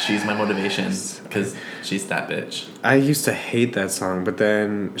 She's my motivation because she's that bitch. I used to hate that song, but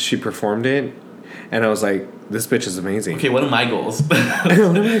then she performed it, and I was like, this bitch is amazing. Okay, one of my goals.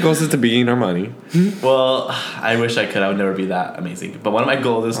 One of my goals is to be Normani. Well, I wish I could. I would never be that amazing. But one of my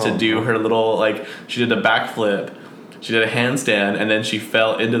goals is to do her little, she did a backflip, she did a handstand, and then she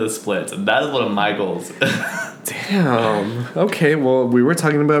fell into the splits. And that is one of my goals. Damn. Okay, well, we were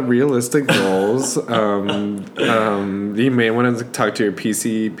talking about realistic goals. You may want to talk to your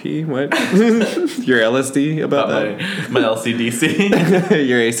PCP, what? Your LSD about that? My LCDC.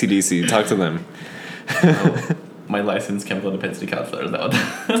 Your ACDC. Talk to them. My licensed chemical dependency counselor.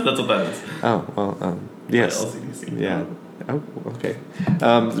 That's what that is. Oh, well, yes. My LCDC. Yeah. Oh, okay.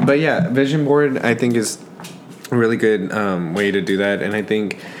 But yeah, vision board, I think, is a really good way to do that. And I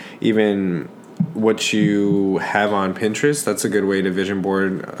think even what you have on Pinterest, that's a good way to vision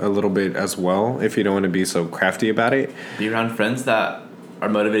board a little bit as well, if you don't want to be so crafty about it. Be around friends that are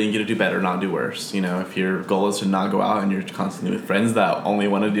motivating you to do better, not do worse. You know, if your goal is to not go out and you're constantly with friends that only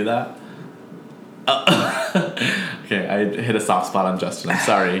want to do that. Okay, I hit a soft spot on Justin. I'm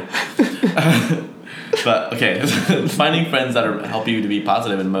sorry. But okay, finding friends that help you to be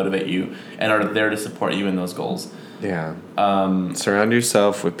positive and motivate you and are there to support you in those goals. Yeah. Surround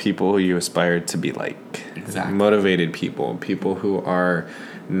yourself with people who you aspire to be like. Exactly. Motivated people who are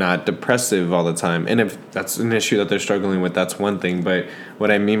not depressive all the time. And if that's an issue that they're struggling with, that's one thing. But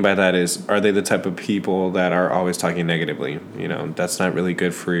what I mean by that is, are they the type of people that are always talking negatively? You know, that's not really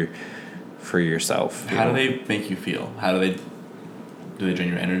good for yourself. How do they make you feel? Do they drain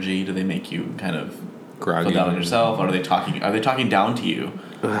your energy? Do they make you kind of groggy? Feel down on yourself? Are they talking down to you?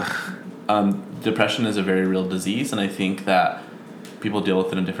 Depression is a very real disease, and I think that people deal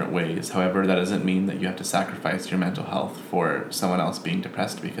with it in different ways. However, that doesn't mean that you have to sacrifice your mental health for someone else being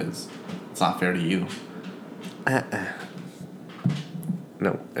depressed, because it's not fair to you.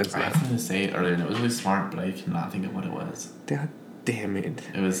 No, it's not. I was going to say it earlier, and it was really smart, but I cannot think of what it was. God damn it.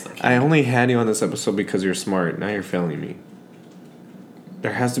 It was... I only had you on this episode because you're smart. Now you're failing me.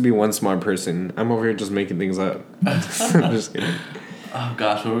 There has to be one smart person. I'm over here just making things up. I'm just kidding. Oh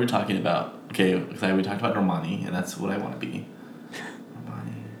gosh, what were we talking about? Okay, we talked about Normani, and that's what I want to be.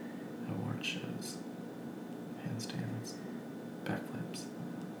 Normani, award shows, handstands, backflips.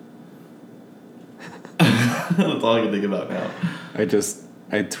 That's all I can think about now. I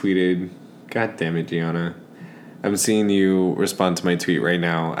tweeted, God damn it, Gianna. I'm seeing you respond to my tweet right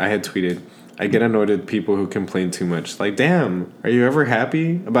now. I had tweeted, I get annoyed at people who complain too much. Like, damn, are you ever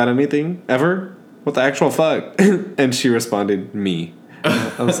happy about anything? Ever? What the actual fuck? And she responded, me.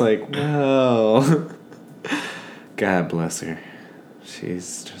 I was like, well, God bless her.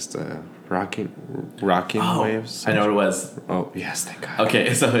 She's just a rocking way of. I know what it was. Oh yes, thank God.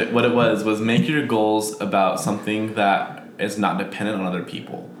 Okay, so what it was make your goals about something that is not dependent on other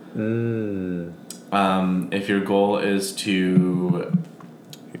people. If your goal is to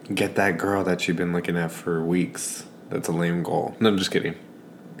get that girl that you've been looking at for weeks, that's a lame goal. No, I'm just kidding.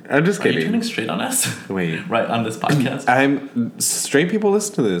 I'm just kidding. Are you turning straight on us? Wait. Right on this podcast? Straight people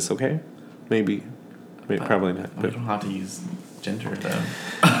listen to this, okay? Maybe. Probably not. We don't have to use gender, though.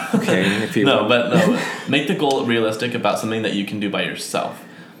 Okay, if you No, make the goal realistic about something that you can do by yourself.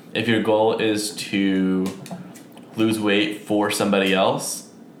 If your goal is to lose weight for somebody else,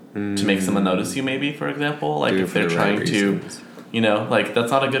 to make someone notice you, maybe, for example, like if they're trying to, like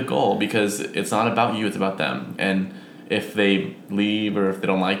that's not a good goal because it's not about you, it's about them. And if they leave or if they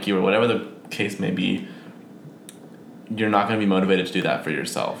don't like you or whatever the case may be, you're not going to be motivated to do that for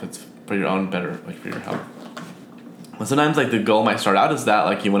yourself. It's for your own better, like for your health. Well, sometimes like the goal might start out as that,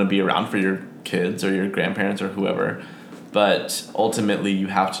 like you want to be around for your kids or your grandparents or whoever, but ultimately you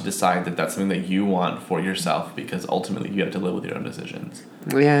have to decide that that's something that you want for yourself because ultimately you have to live with your own decisions.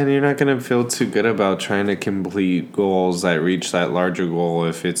 Yeah, and you're not going to feel too good about trying to complete goals that reach that larger goal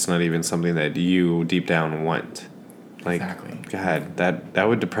if it's not even something that you deep down want. Like, exactly. God, that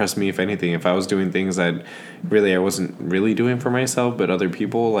would depress me if anything. If I was doing things that really I wasn't really doing for myself, but other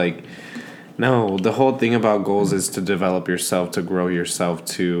people, like, no. The whole thing about goals is to develop yourself, to grow yourself,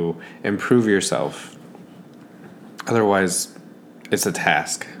 to improve yourself. Otherwise, it's a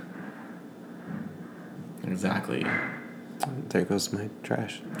task. Exactly. There goes my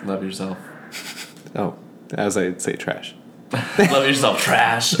trash. Love yourself. Oh, as I say trash. Love yourself,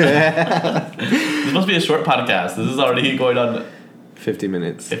 trash. This must be a short podcast. This is already going on 50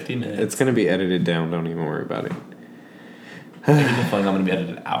 minutes. 50 minutes. It's going to be edited down. Don't even worry about it. I get the feeling I'm going to be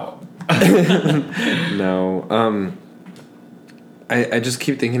edited out. No. I just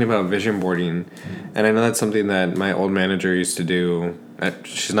keep thinking about vision boarding. And I know that's something that my old manager used to do.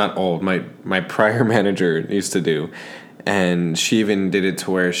 She's not old. My prior manager used to do. And she even did it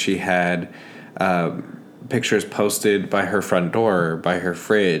to where she had pictures posted by her front door, by her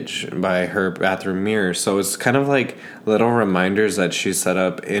fridge, by her bathroom mirror. So it's kind of like little reminders that she set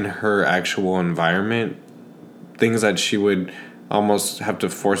up in her actual environment. Things that she would almost have to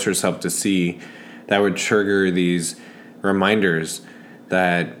force herself to see that would trigger these reminders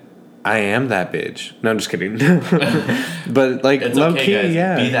that I am that bitch. No, I'm just kidding. But like, it's low okay, key, guys.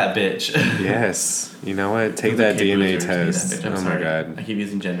 yeah. Be that bitch. Yes. You know what? Take It's that okay, DNA losers. test. Be that bitch. I'm Oh my sorry. God. I keep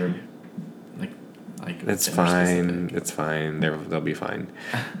using gender. Like It's gender fine. specific. It's fine. They'll be fine.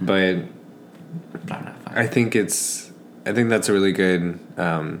 But But I'm not fine. I think that's a really good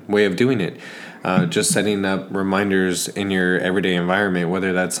way of doing it. Just setting up reminders in your everyday environment,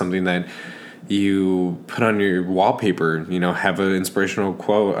 whether that's something that you put on your wallpaper, have an inspirational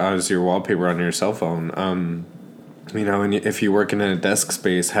quote as your wallpaper on your cell phone. And if you work in a desk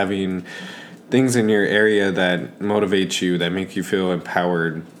space, having things in your area that motivate you, that make you feel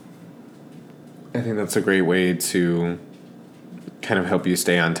empowered. I think that's a great way to kind of help you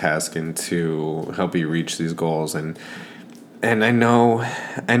stay on task and to help you reach these goals. And I know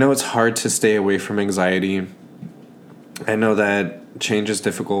it's hard to stay away from anxiety. I know that change is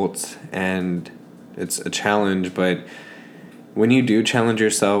difficult and it's a challenge, but when you do challenge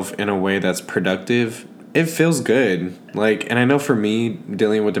yourself in a way that's productive, it feels good. And I know for me,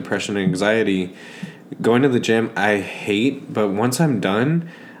 dealing with depression and anxiety, going to the gym, I hate, but once I'm done,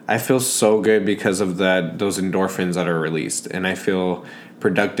 I feel so good because of those endorphins that are released, and I feel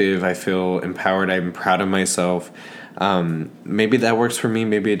productive. I feel empowered. I'm proud of myself. Maybe that works for me.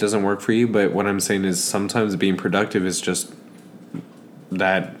 Maybe it doesn't work for you. But what I'm saying is sometimes being productive is just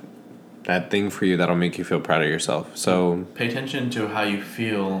that thing for you that'll make you feel proud of yourself. So pay attention to how you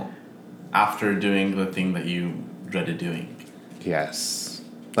feel after doing the thing that you dreaded doing. yes.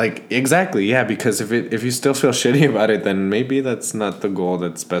 Exactly, yeah, because if you still feel shitty about it, then maybe that's not the goal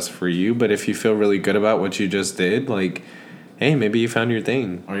that's best for you. But if you feel really good about what you just did, hey, maybe you found your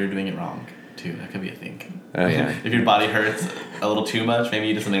thing. Or you're doing it wrong, too. That could be a thing. Oh, yeah. If your body hurts a little too much, maybe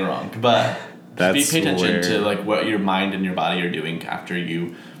you did something wrong. But That's pay attention where- to what your mind and your body are doing after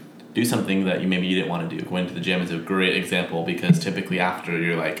you do something that maybe you didn't want to do. Going to the gym is a great example because typically after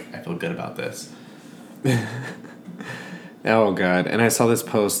you're like, I feel good about this. Oh, God. And I saw this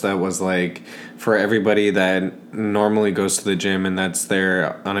post that was for everybody that normally goes to the gym and that's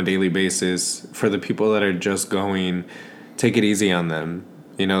there on a daily basis, for the people that are just going, take it easy on them.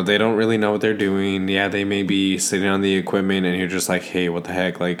 They don't really know what they're doing. Yeah, they may be sitting on the equipment and you're just like, hey, what the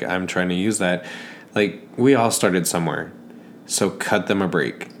heck? I'm trying to use that. We all started somewhere. So cut them a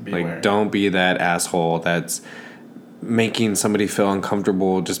break. Beware. Don't be that asshole that's making somebody feel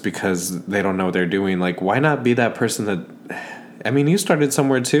uncomfortable just because they don't know what they're doing. Like, why not be that person that, I mean, you started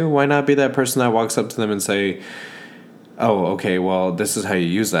somewhere too. Why not be that person that walks up to them and say, oh, okay, well, this is how you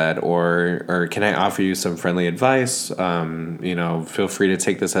use that, or can I offer you some friendly advice? Feel free to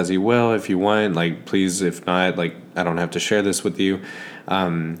take this as you will if you want. Like, please, if not, like, I don't have to share this with you.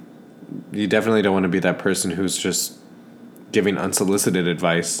 You definitely don't want to be that person who's just giving unsolicited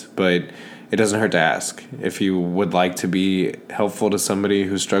advice, but it doesn't hurt to ask. If you would like to be helpful to somebody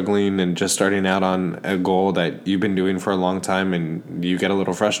who's struggling and just starting out on a goal that you've been doing for a long time and you get a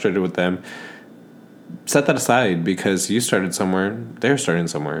little frustrated with them, set that aside because you started somewhere, they're starting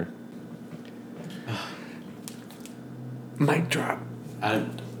somewhere. Mic drop.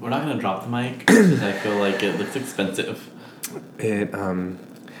 We're not going to drop the mic because I feel like it looks expensive. It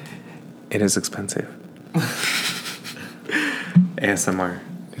is expensive. ASMR.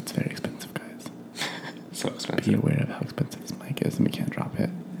 It's very expensive, guys. So expensive. Be aware of how expensive this mic is and we can't drop it.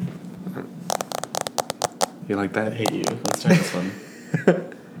 You like I that? hate you. Let's try this one.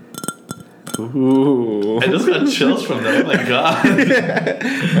 Ooh. I just got chills from that. Oh my god.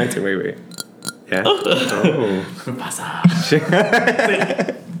 Wait. Yeah? Oh.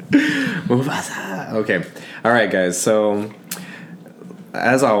 Mufasa. Okay. All right, guys. So,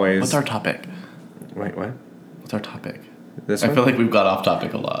 as always... What's our topic? Wait, what? What's our topic? This I one? feel like we've got off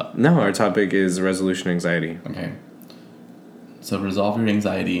topic a lot. No, our topic is resolution anxiety. Okay. So resolve your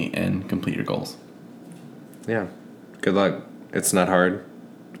anxiety and complete your goals. Yeah. Good luck. It's not hard.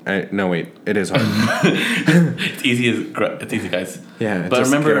 No, wait. It is hard. It's easy, guys. Yeah, but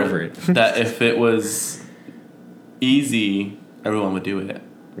just remember get over it. that if it was easy, everyone would do it.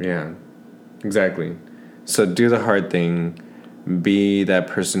 Yeah. Exactly. So do the hard thing. Be that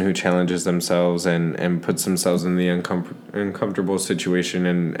person who challenges themselves and puts themselves in the uncomfortable situation,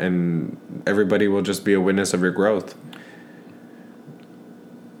 and everybody will just be a witness of your growth.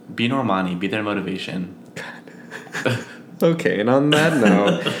 Be Normani. Be their motivation. Okay, and on that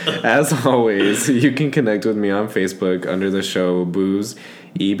note, as always, you can connect with me on Facebook under the show Booze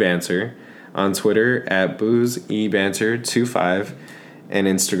E Banter, on Twitter at Booze E Banter 25, and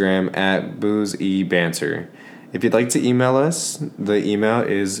Instagram at Booze E Banter. If you'd like to email us, the email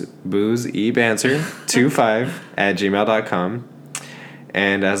is boozeebanter25@gmail.com.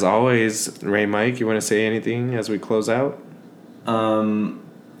 And as always, Ray Mike, you want to say anything as we close out?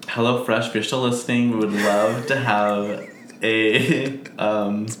 HelloFresh, if you're still listening, we would love to have a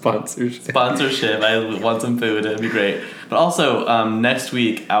sponsorship. I want some food. It'd be great. But also, next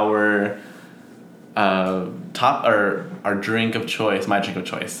week, our drink of choice, my drink of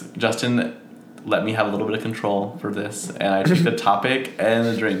choice. Justin let me have a little bit of control for this, and I took the topic and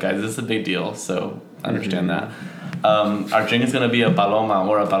the drink, guys. This is a big deal, so understand that. Our drink is going to be a paloma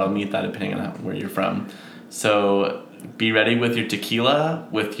or a palomita, depending on where you're from. So be ready with your tequila,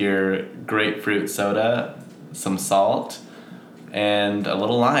 with your grapefruit soda, some salt, and a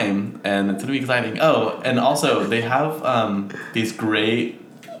little lime, and it's going to be exciting. Oh, and also, they have these great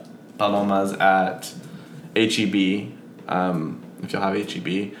palomas at H-E-B, if you'll have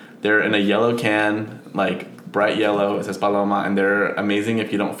H-E-B. They're in a yellow can, like bright yellow. It says Paloma, and they're amazing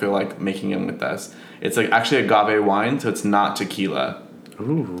if you don't feel like making them with us. It's like actually agave wine, so it's not tequila.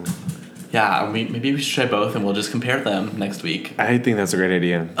 Ooh. Yeah, maybe we should try both, and we'll just compare them next week. I think that's a great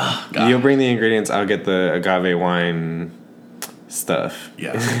idea. Oh, God. You'll bring the ingredients. I'll get the agave wine stuff.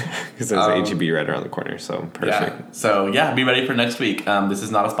 Yeah. Because there's HEB right around the corner, so perfect. Yeah. So, yeah, be ready for next week. This is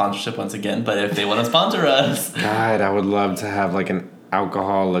not a sponsorship once again, but if they want to sponsor us. God, I would love to have like an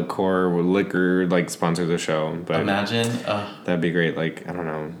liquor like sponsor the show, but imagine that'd be great. Like, I don't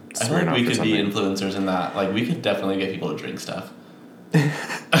know, I feel like we could be influencers in that. Like, we could definitely get people to drink stuff.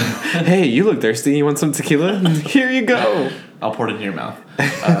 Hey, you look thirsty, you want some tequila? Here you go. I'll pour it in your mouth.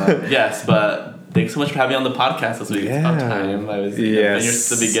 Yes, but thanks so much for having me on the podcast this week. It's about time. I was been here since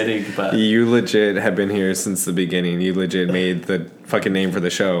the beginning, but you legit have been here since the beginning. You legit made the fucking name for the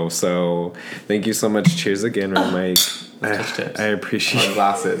show, so thank you so much. Cheers again, right, Mike? I appreciate it.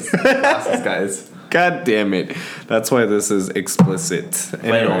 Glasses, guys. God damn it. That's why this is explicit.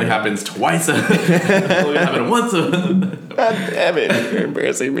 Anyway. It only happens twice. It only happened once. God damn it. You're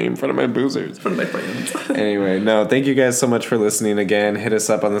embarrassing me in front of my boozers. In front of my friends. Anyway, no, thank you guys so much for listening again. Hit us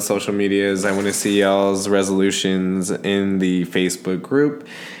up on the social medias. I want to see y'all's resolutions in the Facebook group.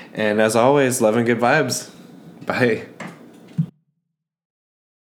 And as always, love and good vibes. Bye.